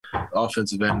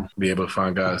offensive end, be able to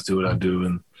find guys, do what I do,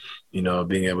 and,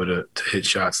 being able to hit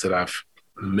shots that I've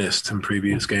missed in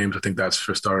previous games. I think that's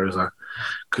for starters. I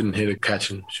couldn't hit a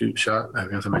catch and shoot shot. I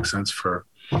guess that makes sense for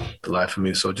the life of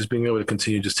me. So just being able to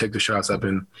continue, just take the shots I've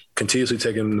been continuously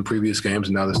taking in the previous games,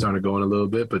 and now they're starting to go in a little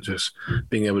bit, but just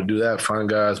being able to do that, find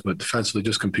guys, but defensively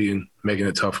just competing, making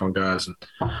it tough on guys. And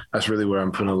that's really where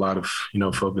I'm putting a lot of,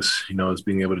 focus, is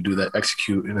being able to do that,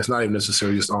 execute. And it's not even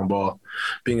necessarily just on ball,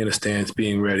 being in the stance,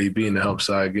 being ready, being the help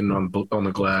side, getting on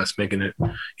the glass, making it,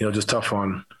 just tough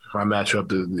on my matchup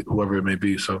to whoever it may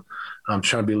be. So I'm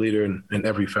trying to be a leader in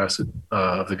every facet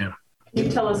of the game. Can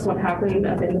you tell us what happened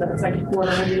at the end of that second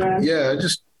quarter when you ran? Yeah, I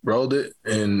just rolled it,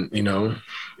 and,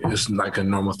 it's like a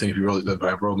normal thing if you roll it. If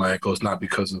I rolled my ankle, it's not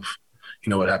because of,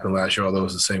 what happened last year, although it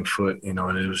was the same foot, and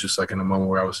it was just like in a moment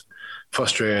where I was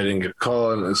frustrated, I didn't get a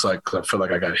call, and it's like I felt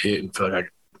like I got hit and felt like I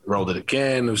rolled it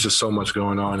again. There was just so much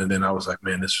going on, and then I was like,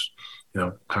 man, this,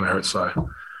 kind of hurts, so I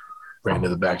ran to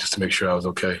the back just to make sure I was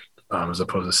okay, as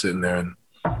opposed to sitting there and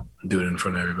do it in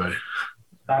front of everybody.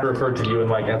 I referred to you as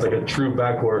like a true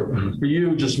backcourt. Mm-hmm. For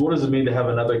you, just what does it mean to have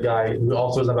another guy who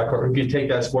also is in the backcourt who can take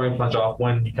that scoring punch off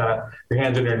when you kind of your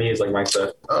hands on your knees, like Mike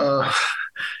said?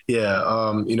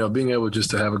 Being able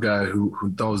just to have a guy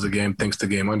who knows the game, thinks the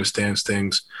game, understands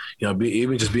things,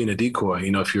 even just being a decoy,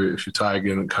 if you're tired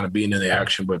and kind of being in the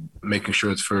action, but making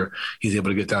sure he's able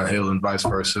to get downhill and vice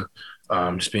versa.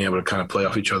 Just being able to kind of play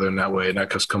off each other in that way. And that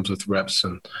just comes with reps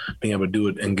and being able to do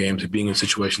it in games and being in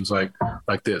situations like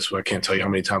this, where I can't tell you how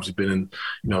many times we've been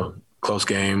in, close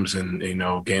games and,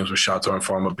 games where shots aren't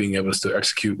falling, but being able to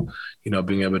execute,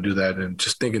 being able to do that and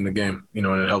just thinking the game, and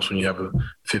it helps when you have a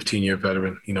 15-year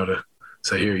veteran, to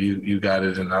say, here, you got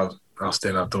it, and I'll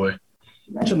stand out the way.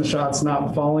 You mentioned the shots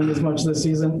not falling as much this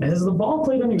season. Has the ball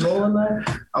played any role in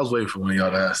that? I was waiting for one of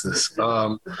y'all to ask this.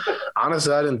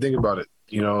 Honestly, I didn't think about it.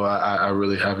 I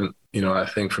really haven't. I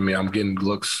think for me, I'm getting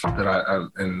looks that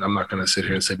and I'm not going to sit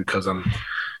here and say because I'm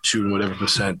shooting whatever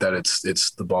percent that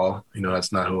it's the ball.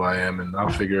 That's not who I am, and I'll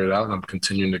figure it out. And I'm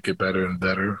continuing to get better and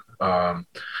better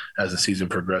as the season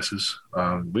progresses.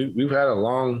 We've had a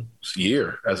long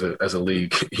year as a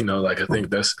league. I think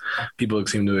that's people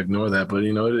seem to ignore that, but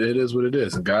it is what it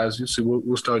is. And guys, you see,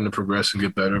 we're starting to progress and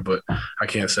get better. But I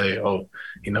can't say,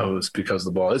 it's because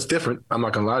of the ball. It's different. I'm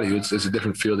not gonna lie to you. It's a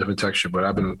different feel, different texture. But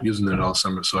I've been using it all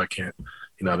summer, so I can't.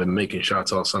 I've been making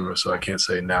shots all summer, so I can't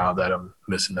say now that I'm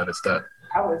missing that it's that.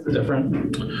 How is it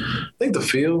different? I think the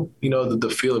feel,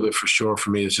 the feel of it for sure for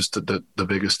me is just the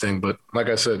biggest thing. But like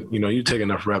I said, you take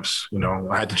enough reps.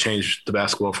 I had to change the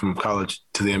basketball from college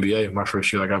to the NBA my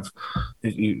first year.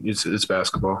 It's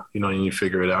basketball, and you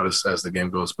figure it out as the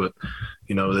game goes. But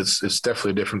it's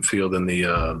definitely a different feel than the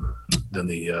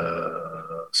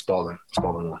Spalding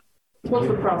one. What's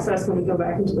the process when you go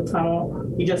back into the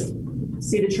tunnel? You just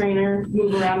see the trainer,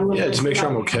 move around a little bit? Yeah, to make sure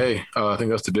I'm okay. I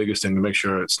think that's the biggest thing, to make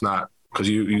sure it's not. Because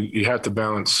you have to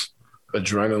balance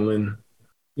adrenaline,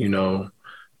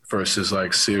 versus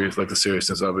the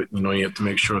seriousness of it. You have to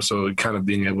make sure. So kind of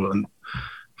being able to,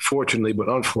 fortunately but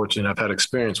unfortunately, I've had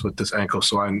experience with this ankle,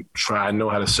 so I know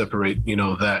how to separate,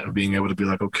 that, and being able to be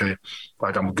like, okay,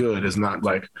 I'm good. It's not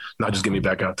just get me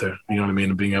back out there. You know what I mean?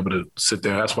 And being able to sit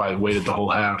there. That's why I waited the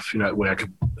whole half. That way I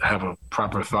could have a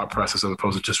proper thought process as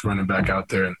opposed to just running back out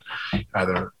there and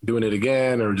either doing it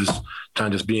again or just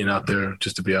kind of just being out there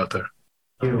just to be out there.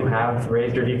 You have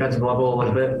raised your defensive level a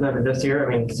little bit this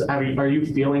year. I mean, are you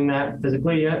feeling that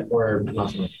physically yet, or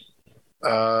not so much?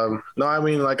 No, I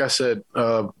mean, like I said,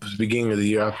 the beginning of the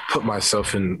year, I put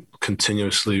myself in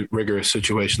continuously rigorous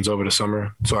situations over the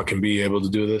summer so I can be able to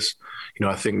do this.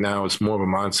 I think now it's more of a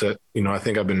mindset. I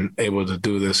think I've been able to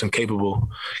do this and capable,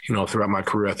 throughout my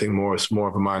career. I think it's more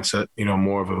of a mindset,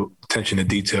 more of a attention to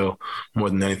detail more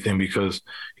than anything because,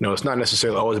 it's not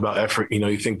necessarily always about effort.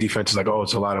 You think defense is like,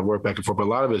 it's a lot of work back and forth, but a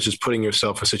lot of it is just putting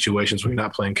yourself in situations where you're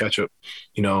not playing catch up,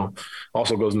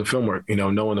 also goes into film work,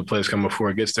 knowing the plays coming before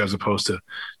it gets there as opposed to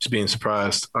just being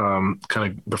surprised kind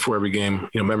of before every game,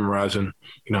 memorizing,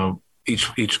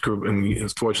 each group, and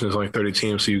it's fortunate there's only 30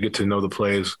 teams, so you get to know the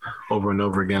plays over and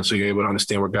over again. So you're able to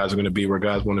understand where guys are going to be, where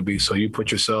guys want to be. So you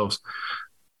put yourselves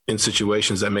in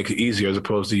situations that make it easier as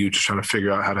opposed to you just trying to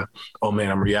figure out how to,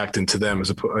 I'm reacting to them as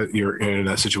opposed you're in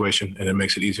that situation, and it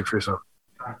makes it easier for yourself.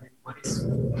 What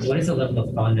is the level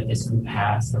of fun that is from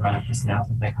past around his now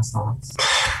with like Hassan's?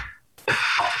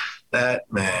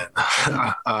 That man,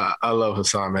 I love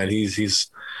Hassan, man. He's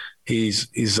just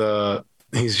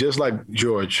like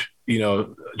George.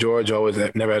 George always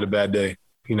never had a bad day.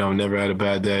 Never had a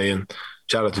bad day. And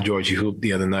shout out to George. He hooped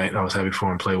the other night. I was happy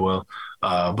for him to play well.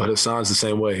 But Hassan's the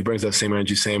same way. He brings that same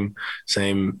energy, same,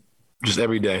 just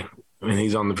every day. and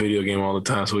he's on the video game all the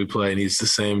time. So we play, and he's the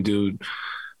same dude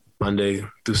Monday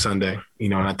through Sunday,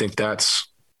 and I think that's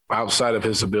outside of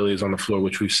his abilities on the floor,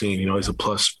 which we've seen, he's a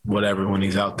plus whatever when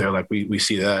he's out there. Like we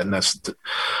see that, and that's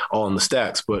all in the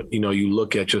stats. But, you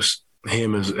look at just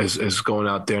him as going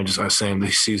out there and just saying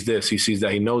he sees this, he sees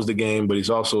that, he knows the game, but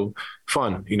he's also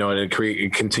fun, and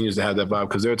it continues to have that vibe,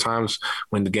 because there are times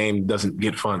when the game doesn't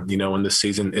get fun, when the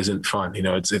season isn't fun,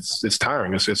 it's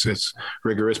tiring, it's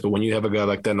rigorous. But when you have a guy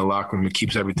like that in the locker room, it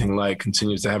keeps everything light,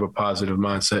 continues to have a positive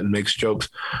mindset, and makes jokes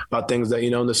about things that,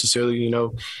 necessarily,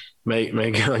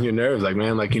 may get on your nerves. Like,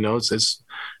 man, like, it's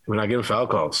we're not getting foul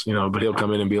calls, but he'll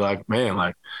come in and be like, man,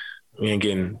 like, we ain't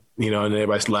getting, and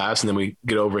everybody's laughs, and then we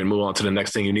get over it and move on to the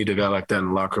next thing. You need a guy like that in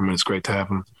the locker room, and it's great to have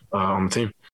him on the team.